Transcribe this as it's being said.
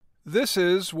This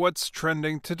is what's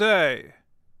trending today.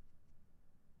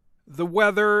 The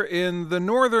weather in the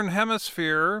northern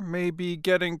hemisphere may be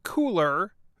getting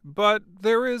cooler, but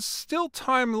there is still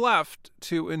time left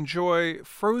to enjoy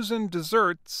frozen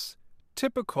desserts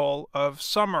typical of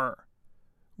summer.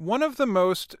 One of the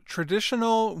most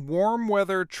traditional warm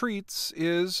weather treats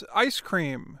is ice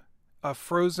cream, a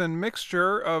frozen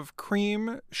mixture of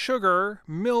cream, sugar,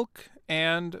 milk,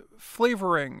 and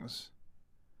flavorings.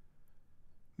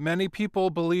 Many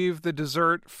people believe the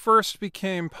dessert first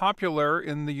became popular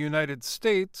in the United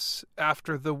States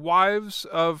after the wives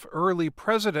of early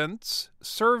presidents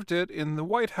served it in the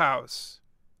White House.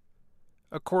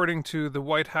 According to the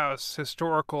White House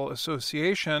Historical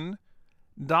Association,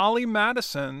 Dolly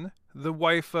Madison, the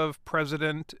wife of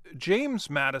President James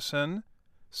Madison,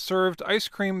 served ice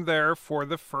cream there for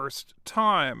the first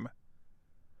time.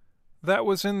 That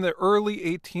was in the early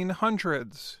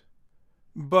 1800s.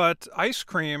 But ice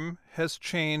cream has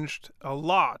changed a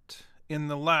lot in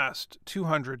the last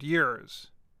 200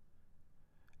 years.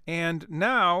 And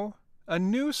now, a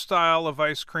new style of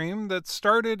ice cream that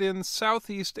started in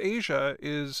Southeast Asia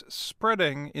is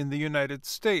spreading in the United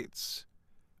States: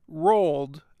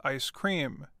 rolled ice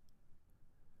cream.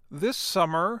 This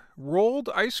summer, rolled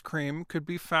ice cream could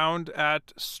be found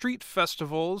at street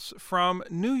festivals from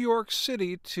New York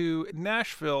City to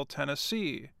Nashville,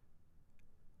 Tennessee.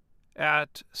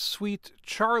 At Sweet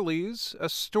Charlie's, a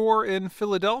store in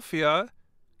Philadelphia,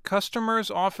 customers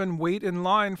often wait in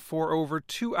line for over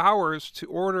 2 hours to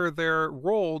order their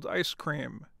rolled ice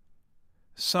cream.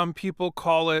 Some people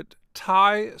call it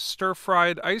Thai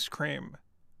stir-fried ice cream.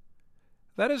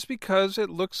 That is because it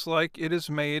looks like it is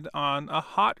made on a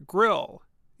hot grill,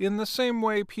 in the same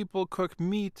way people cook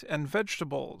meat and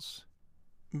vegetables.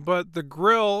 But the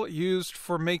grill used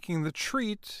for making the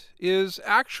treat is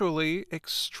actually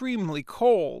extremely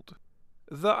cold.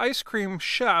 The ice cream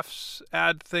chefs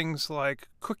add things like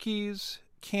cookies,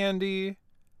 candy,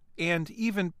 and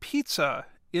even pizza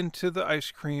into the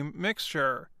ice cream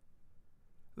mixture.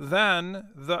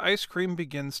 Then the ice cream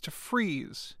begins to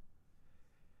freeze.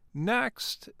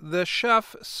 Next, the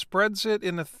chef spreads it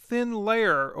in a thin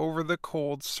layer over the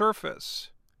cold surface.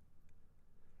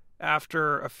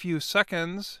 After a few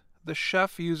seconds, the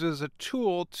chef uses a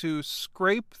tool to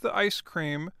scrape the ice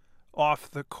cream off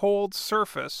the cold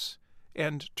surface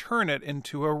and turn it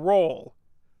into a roll.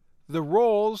 The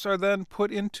rolls are then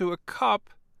put into a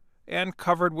cup and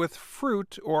covered with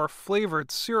fruit or flavored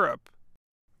syrup.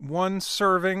 One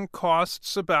serving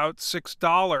costs about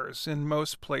 $6 in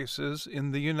most places in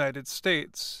the United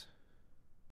States.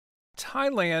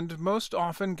 Thailand most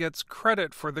often gets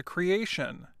credit for the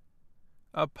creation.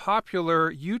 A popular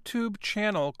YouTube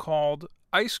channel called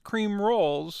Ice Cream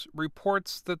Rolls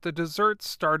reports that the dessert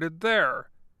started there.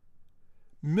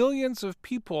 Millions of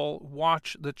people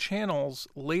watch the channel's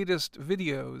latest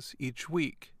videos each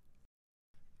week.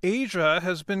 Asia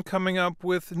has been coming up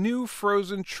with new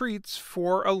frozen treats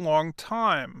for a long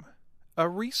time. A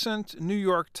recent New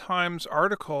York Times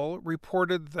article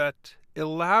reported that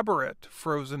elaborate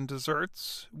frozen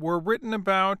desserts were written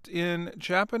about in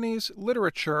Japanese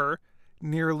literature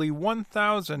nearly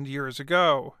 1,000 years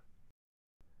ago.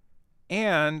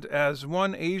 And as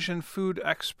one Asian food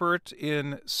expert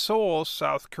in Seoul,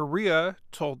 South Korea,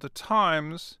 told the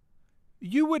Times,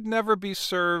 "You would never be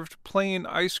served plain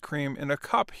ice cream in a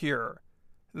cup here.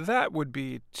 That would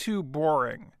be too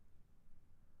boring."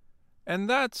 And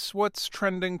that's what's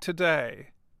trending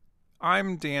today.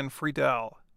 I'm Dan Friedel.